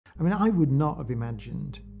I mean, I would not have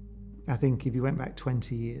imagined, I think if you went back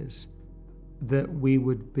 20 years, that we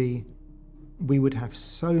would have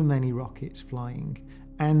so many rockets flying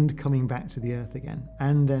and coming back to the Earth again,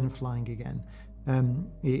 and then flying again.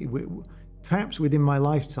 Perhaps within my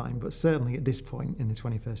lifetime, but certainly at this point in the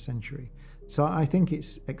 21st century. So I think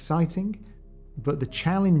it's exciting, but the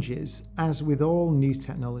challenges, as with all new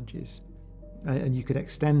technologies, and you could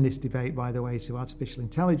extend this debate, by the way, to artificial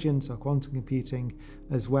intelligence or quantum computing,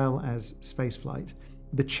 as well as spaceflight,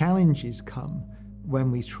 the challenges come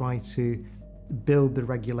when we try to build the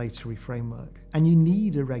regulatory framework. And you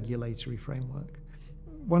need a regulatory framework.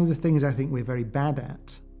 One of the things I think we're very bad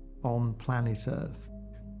at on planet Earth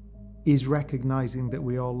is recognizing that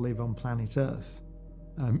we all live on planet Earth.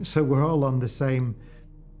 So we're all on the same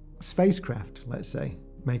spacecraft, let's say,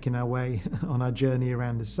 making our way on our journey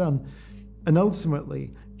around the sun. And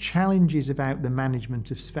ultimately, challenges about the management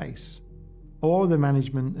of space, or the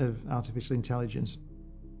management of artificial intelligence,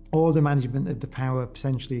 or the management of the power,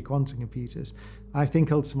 potentially, of quantum computers, I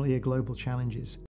think ultimately are global challenges.